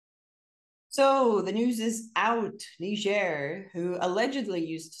So the news is out. Niger, who allegedly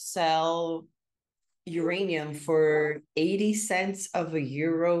used to sell uranium for 80 cents of a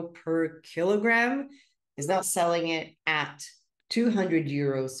euro per kilogram, is now selling it at 200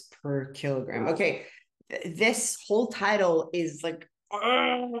 euros per kilogram. Okay, this whole title is like,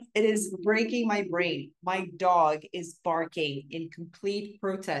 it is breaking my brain. My dog is barking in complete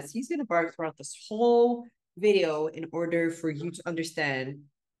protest. He's going to bark throughout this whole video in order for you to understand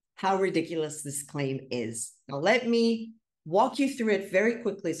how ridiculous this claim is. Now, let me walk you through it very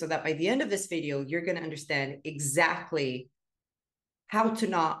quickly so that by the end of this video, you're going to understand exactly how to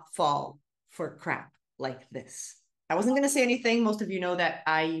not fall for crap like this. I wasn't going to say anything. Most of you know that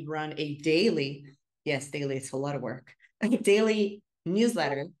I run a daily, yes, daily, it's a lot of work, a daily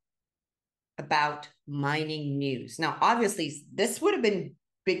newsletter about mining news. Now, obviously, this would have been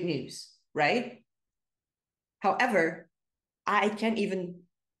big news, right? However, I can't even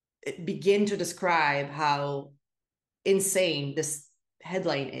begin to describe how insane this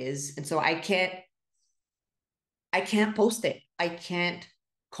headline is. And so I can't post it. I can't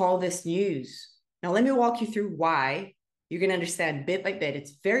call this news. Now let me walk you through why. You're going to understand bit by bit.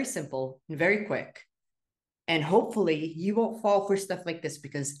 It's very simple and very quick. And hopefully you won't fall for stuff like this,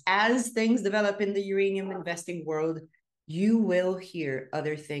 because as things develop in the uranium investing world, you will hear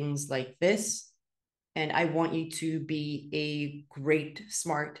other things like this. And I want you to be a great,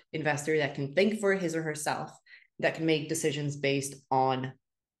 smart investor that can think for his or herself, that can make decisions based on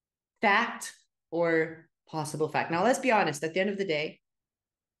fact or possible fact. Now, let's be honest, at the end of the day,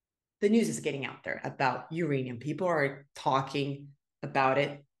 the news is getting out there about uranium. People are talking about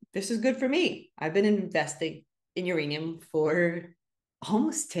it. This is good for me. I've been investing in uranium for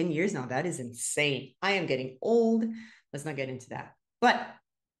almost 10 years now. That is insane. I am getting old. Let's not get into that. But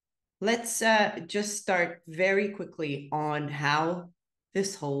let's just start very quickly on how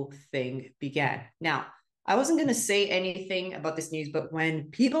this whole thing began. Now, I wasn't going to say anything about this news, but when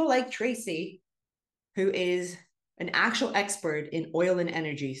people like Tracy, who is an actual expert in oil and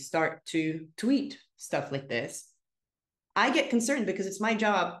energy, start to tweet stuff like this, I get concerned, because it's my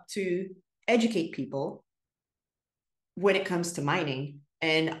job to educate people when it comes to mining.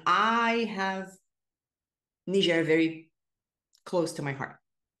 And I have Niger very close to my heart.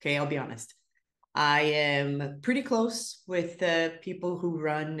 Okay, I'll be honest. I am pretty close with the people who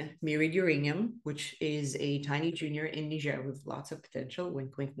run Myriad Uranium, which is a tiny junior in Niger with lots of potential.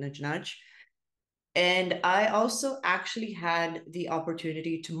 Wink, wink, nudge, nudge. And I also actually had the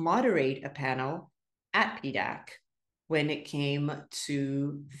opportunity to moderate a panel at PDAC when it came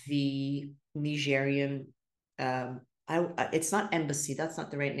to the Nigerian, it's not embassy, that's not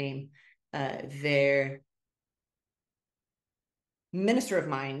the right name, their minister of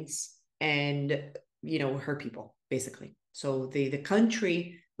mines and, her people, basically. So the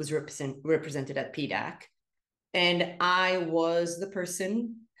country was represented at PDAC, and I was the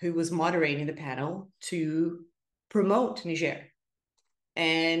person who was moderating the panel to promote Niger.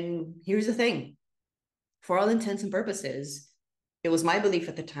 And here's the thing, for all intents and purposes, it was my belief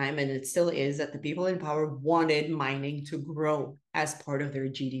at the time, and it still is, that the people in power wanted mining to grow as part of their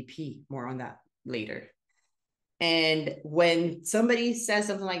GDP. More on that later. And when somebody says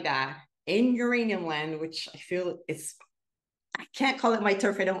something like that in uranium land, which I feel I can't call it my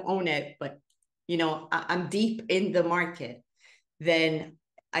turf, I don't own it, but I'm deep in the market, then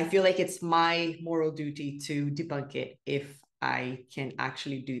I feel like it's my moral duty to debunk it if I can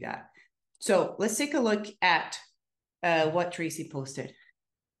actually do that. So let's take a look at what Tracy posted.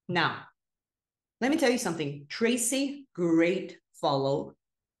 Now, let me tell you something. Tracy, great follow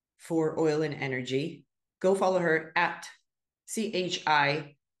for oil and energy. Go follow her at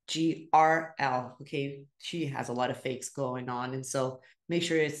CHIGRL. Okay, she has a lot of fakes going on, and so make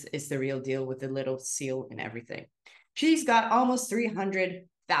sure it's the real deal with the little seal and everything. She's got almost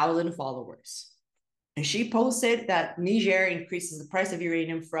 300,000 followers, and she posted that Niger increases the price of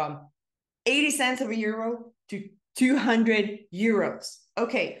uranium from 80 cents of a euro to 200 euros.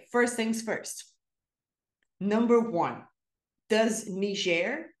 Okay, first things first. Number one, does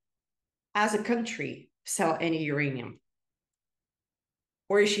Niger as a country sell any uranium?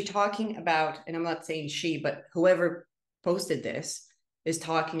 Or is she talking about, and I'm not saying she, but whoever posted this is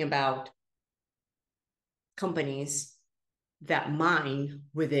talking about companies that mine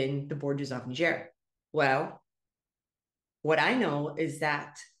within the borders of Niger? Well, what I know is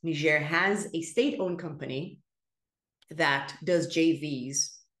that Niger has a state-owned company that does JVs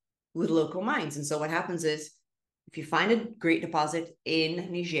with local mines. And so what happens is, if you find a great deposit in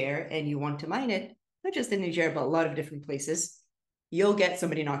Niger and you want to mine it, not just in Niger, but a lot of different places, you'll get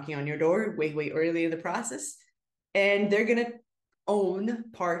somebody knocking on your door way, way early in the process. And they're going to own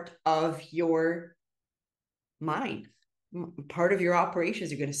part of your mine, part of your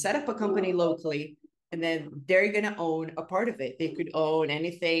operations. You're going to set up a company locally, and then they're going to own a part of it. They could own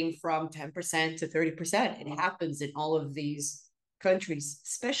anything from 10% to 30%. It happens in all of these countries,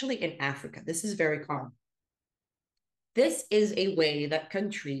 especially in Africa. This is very common. This is a way that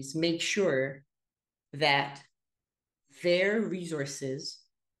countries make sure that their resources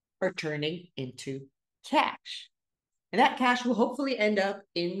are turning into cash. And that cash will hopefully end up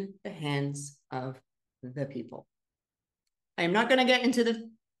in the hands of the people. I am not going to get into the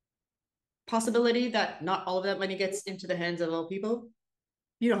possibility that not all of that money gets into the hands of all people.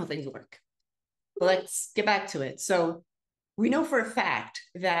 You know how things work. But let's get back to it. So we know for a fact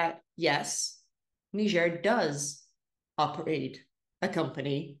that, yes, Niger does operate a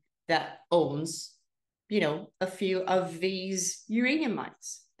company that owns, a few of these uranium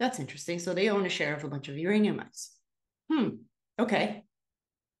mines. That's interesting. So they own a share of a bunch of uranium mines. Okay.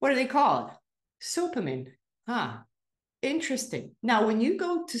 What are they called? Sopamin. Interesting. Now, when you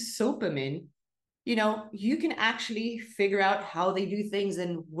go to Sopamin, you can actually figure out how they do things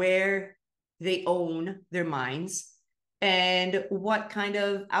and where they own their mines and what kind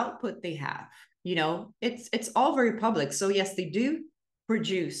of output they have. It's all very public. So yes, they do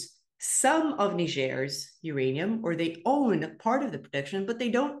produce some of Niger's uranium, or they own part of the production, but they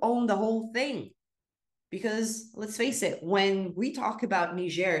don't own the whole thing. Because let's face it, when we talk about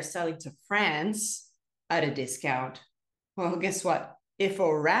Niger selling to France at a discount, well, guess what? If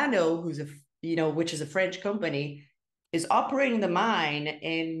Orano, which is a French company, is operating the mine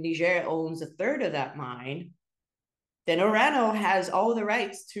and Niger owns a third of that mine, then Orano has all the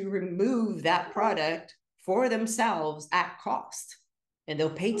rights to remove that product for themselves at cost. And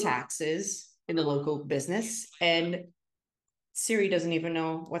they'll pay taxes in the local business. And Siri doesn't even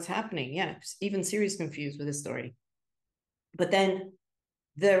know what's happening. Yeah, even Siri's confused with this story. But then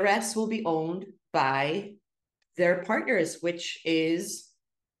the rest will be owned by their partners, which is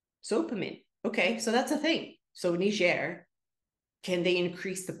Sopamin. Okay, so that's a thing. So Niger, can they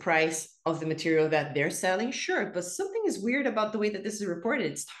increase the price of the material that they're selling? Sure, but something is weird about the way that this is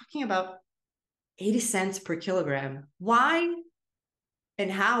reported. It's talking about 80 cents per kilogram. Why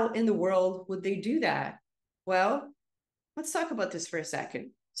and how in the world would they do that? Well, let's talk about this for a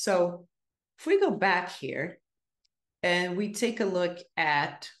second. So if we go back here and we take a look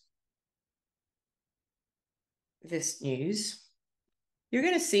at this news, you're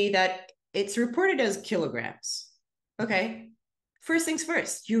going to see that it's reported as kilograms. Okay. First things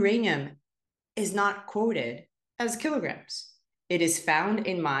first, uranium is not quoted as kilograms. It is found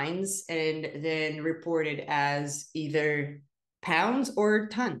in mines and then reported as either pounds or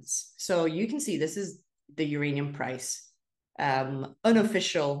tons. So you can see this is the uranium price,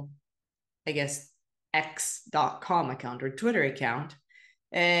 unofficial, I guess, x.com account or Twitter account.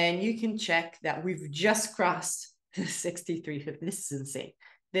 And you can check that we've just crossed the 6350. This is insane.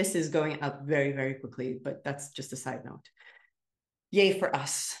 This is going up very, very quickly, but that's just a side note. Yay for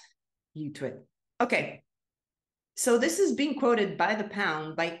us, you twit. Okay, so this is being quoted by the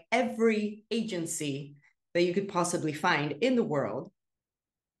pound by every agency that you could possibly find in the world.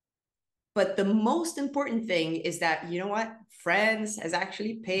 But the most important thing is that, you know what? France has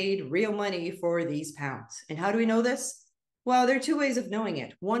actually paid real money for these pounds. And how do we know this? Well, there are two ways of knowing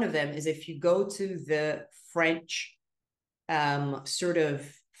it. One of them is if you go to the French sort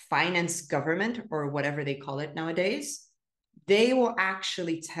of finance government, or whatever they call it nowadays, they will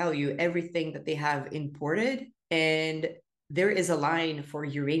actually tell you everything that they have imported. And there is a line for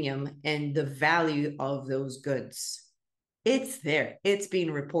uranium and the value of those goods. It's there. It's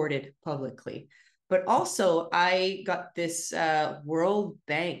being reported publicly. But also, I got this World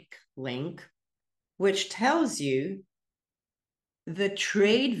Bank link, which tells you the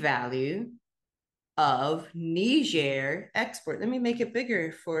trade value of Niger export. Let me make it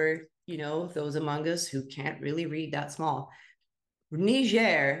bigger for, those among us who can't really read that small.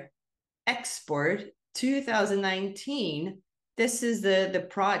 Niger export 2019. This is the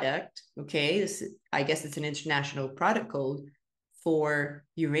product. Okay, this is, I guess it's an international product code for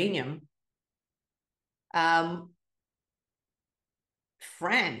uranium.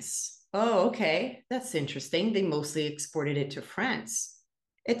 France. Oh, okay, that's interesting. They mostly exported it to France.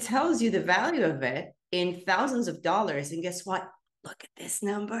 It tells you the value of it in thousands of dollars. And guess what? Look at this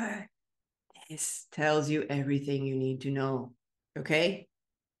number. This tells you everything you need to know. Okay,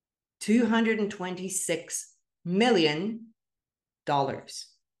 $226 million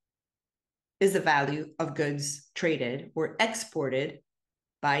is the value of goods traded or exported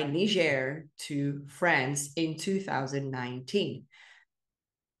by Niger to France in 2019.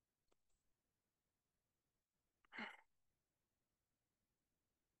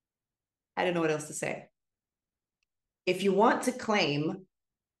 I don't know what else to say. If you want to claim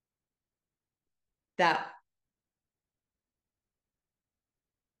that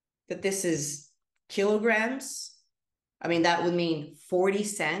this is kilograms, I mean, that would mean 40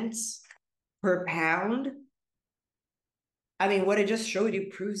 cents per pound. I mean, what I just showed you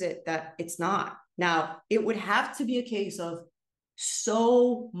proves it that it's not. Now, it would have to be a case of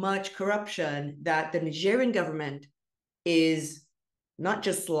so much corruption that the Nigerian government is not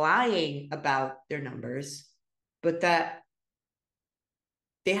just lying about their numbers, but that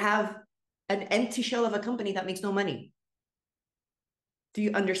they have an empty shell of a company that makes no money. Do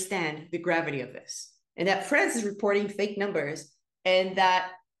you understand the gravity of this? And that France is reporting fake numbers, and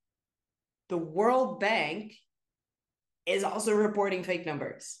that the World Bank is also reporting fake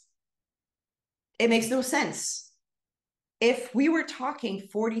numbers. It makes no sense. If we were talking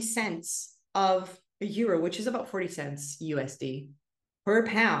 40 cents of a euro, which is about 40 cents USD per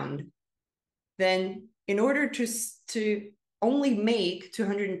pound, then in order to only make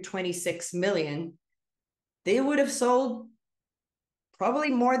 226 million, they would have sold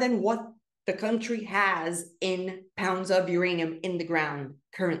probably more than what the country has in pounds of uranium in the ground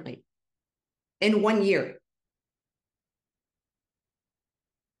currently in 1 year.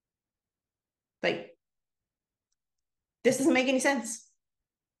 Like, this doesn't make any sense.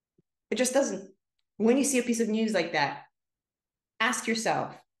 It just doesn't. When you see a piece of news like that, ask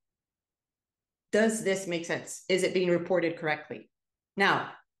yourself, does this make sense? Is it being reported correctly?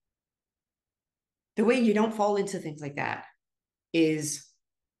 Now, the way you don't fall into things like that is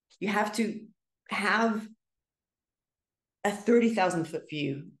you have to have a 30,000 foot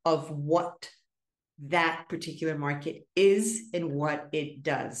view of what that particular market is and what it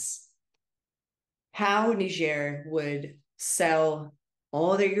does. How Niger would sell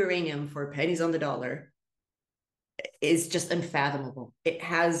all their uranium for pennies on the dollar is just unfathomable. It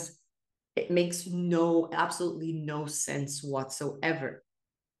makes absolutely no sense whatsoever.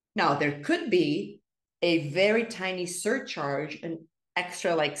 Now, there could be a very tiny surcharge, an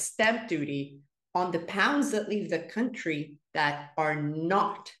extra like stamp duty on the pounds that leave the country that are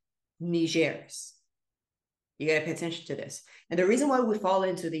not Niger's. You got to pay attention to this. And the reason why we fall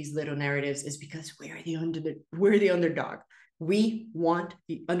into these little narratives is because we're the underdog. We want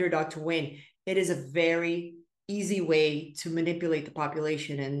the underdog to win. It is a very easy way to manipulate the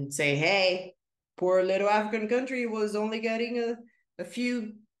population and say, hey, poor little African country was only getting a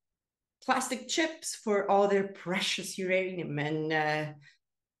few plastic chips for all their precious uranium, and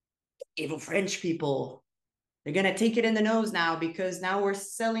evil French people, they're going to take it in the nose now because now we're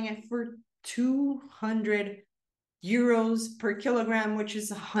selling it for 200 euros per kilogram, which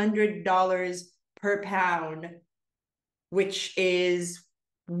is $100 per pound, which is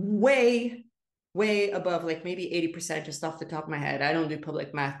way above, like maybe 80%, just off the top of my head. I don't do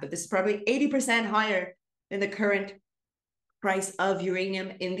public math, but this is probably 80% higher than the current price of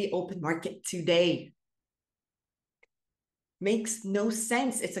uranium in the open market today. Makes no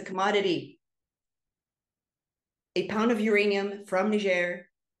sense. It's a commodity. A pound of uranium from Niger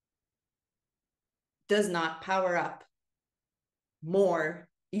does not power up more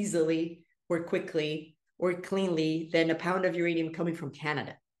easily or quickly or cleanly than a pound of uranium coming from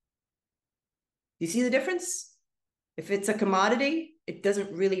Canada. You see the difference? If it's a commodity, it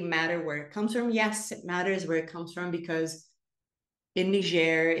doesn't really matter where it comes from. Yes, it matters where it comes from because in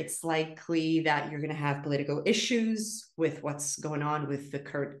Niger, it's likely that you're going to have political issues with what's going on with the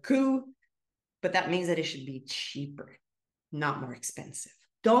current coup, but that means that it should be cheaper, not more expensive.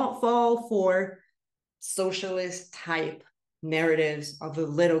 Don't fall for socialist type narratives of the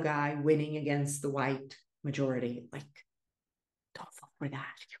little guy winning against the white majority. Like, don't fall for that.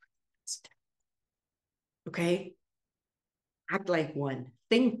 Okay? Act like one.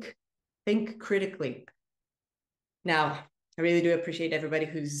 Think critically. Now, I really do appreciate everybody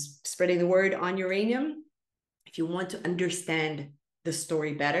who's spreading the word on uranium. If you want to understand the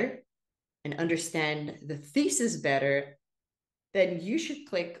story better and understand the thesis better, then you should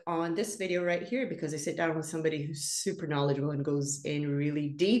click on this video right here because I sit down with somebody who's super knowledgeable and goes in really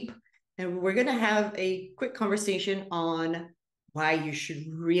deep. And we're going to have a quick conversation on why you should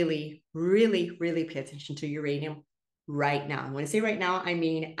really pay attention to uranium right now. And when I say right now, I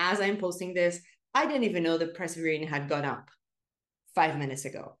mean, as I'm posting this, I didn't even know the price of uranium had gone up 5 minutes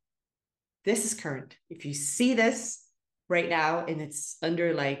ago. This is current. If you see this right now and it's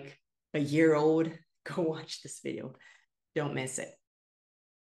under like a year old, go watch this video. Don't miss it.